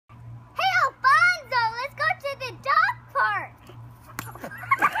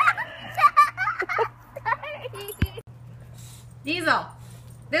Diesel,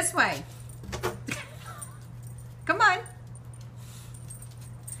 this way. Come on.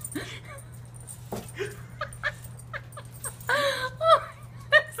 Oh,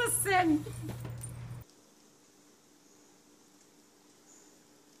 that's a sin.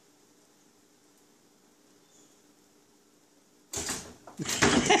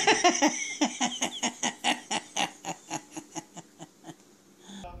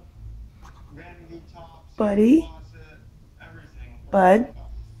 Buddy? Bud?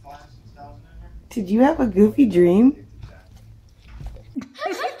 Did you have a goofy dream?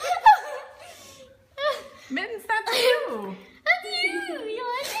 Mittens, that's you. That's you. You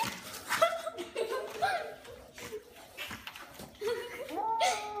like it?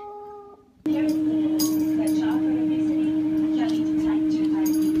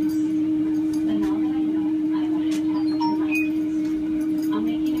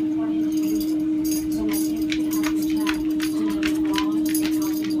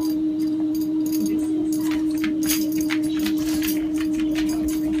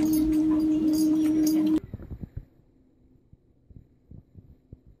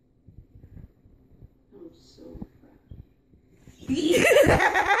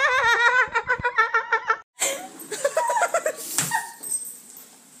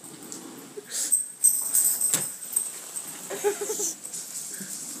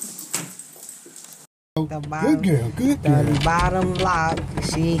 Good girl, good girl. The bottom lock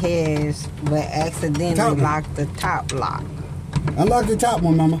she has, but accidentally locked the top lock. Unlock the top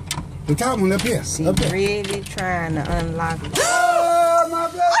one, mama. The top one up here. She's really trying to unlock it. Oh, my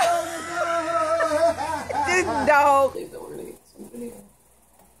blood! This dog.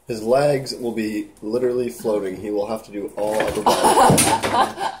 His legs will be literally floating. He will have to do all upper body.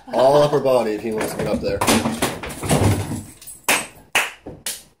 All upper body if he wants to get up there.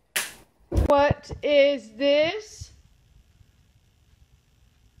 What is this?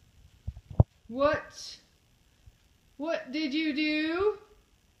 What did you do?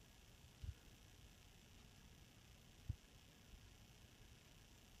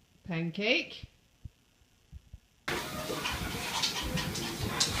 Pancake?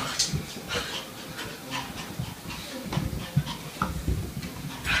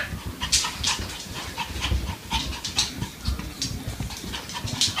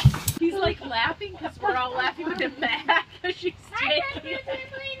 He's like laughing because we're all laughing with him back because she's taking it.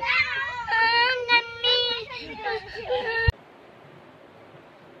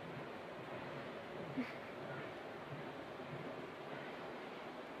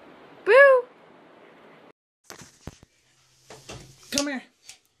 Boo! Come here.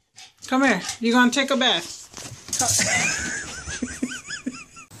 Come here. You gonna take a bath?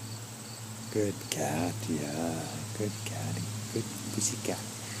 Good cat, yeah. Good catty. Good pussy cat.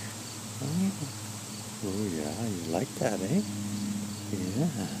 Oh yeah, you like that, eh?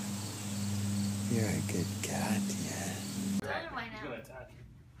 Yeah. You're a good cat, yeah.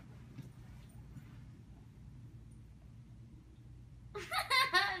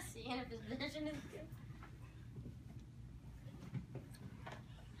 Seeing if his vision is good.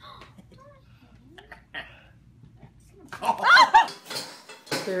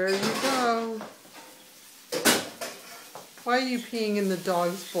 There you go. Why are you peeing in the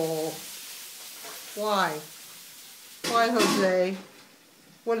dog's bowl? Why? Why, Jose?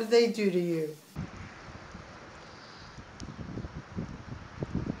 What did they do to you?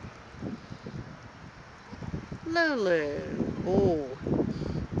 Lulu. Oh.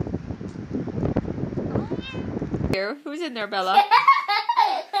 Here, who's in there, Bella?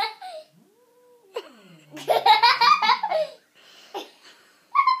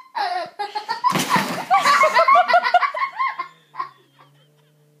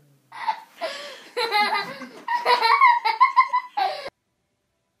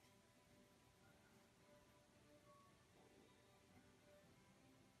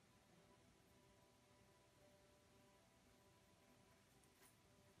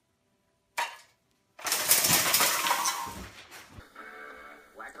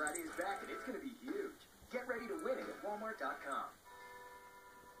 Is back and it's going to be huge. Get ready to win it at Walmart.com.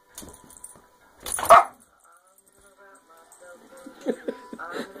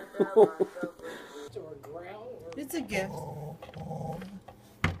 It's a gift.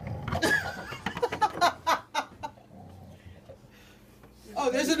 Oh,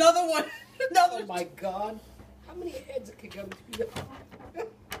 there's another one. Another. Oh my God. How many heads could go through that?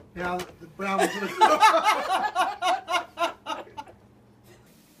 Yeah, the brown one's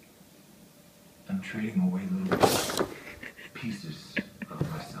I'm trading away little pieces of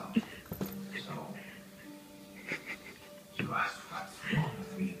myself. So you ask what's wrong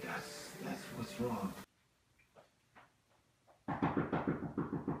with me, that's what's wrong.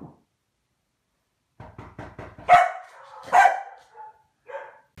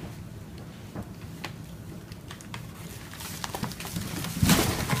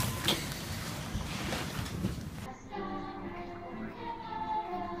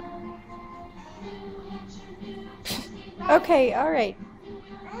 Okay, alright.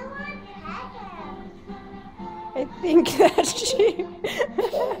 I think that she...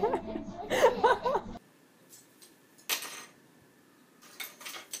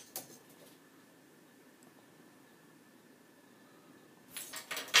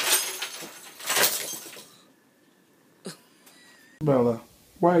 Bella,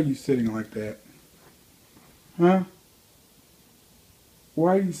 why are you sitting like that? Huh?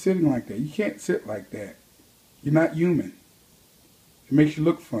 Why are you sitting like that? You can't sit like that. You're not human. It makes you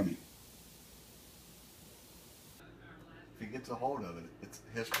look funny. If he gets a hold of it, it's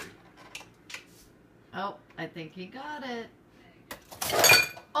history. Oh, I think he got it.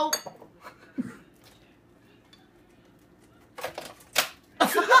 Oh!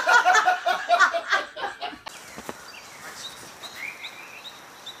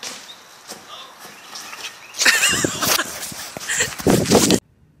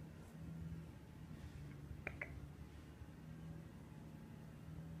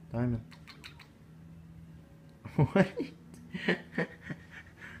 Diamond. What?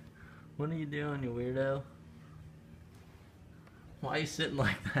 What are you doing, you weirdo? Why are you sitting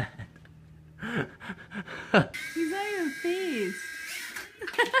like that? He's on your face.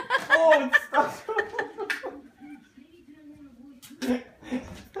 Oh, stop.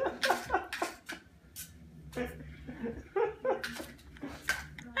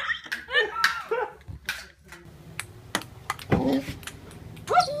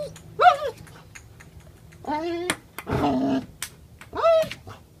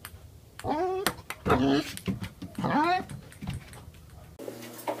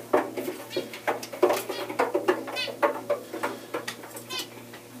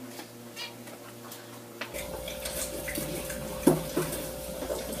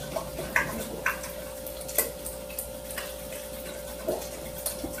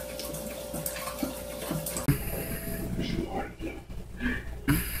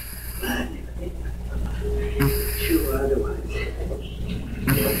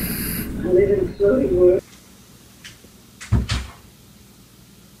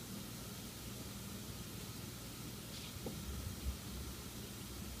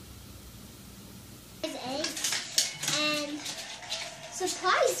 And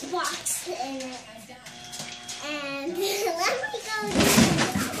surprise box in it. And let me go.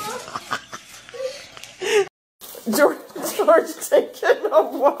 George taking a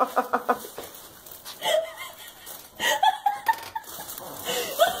walk.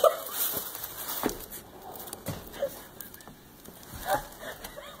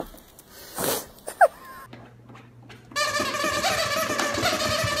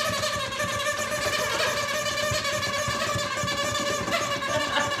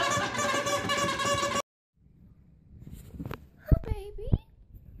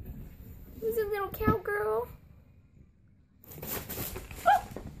 Cowgirl.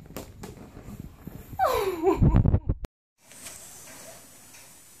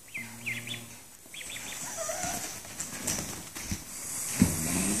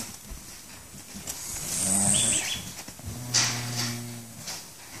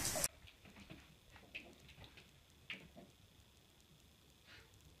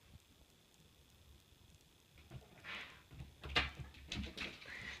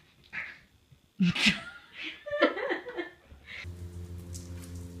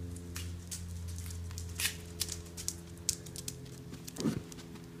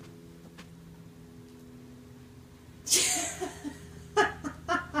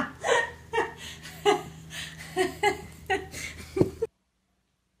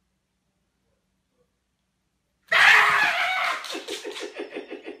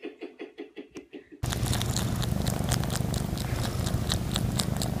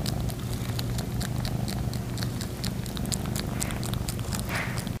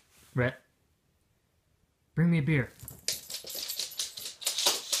 Rhett, bring me a beer.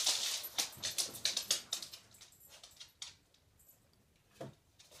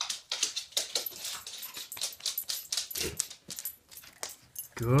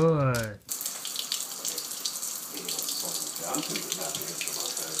 Good.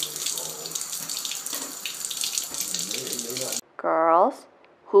 Girls,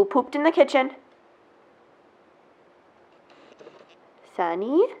 who pooped in the kitchen?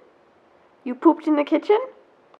 Sunny? You pooped in the kitchen?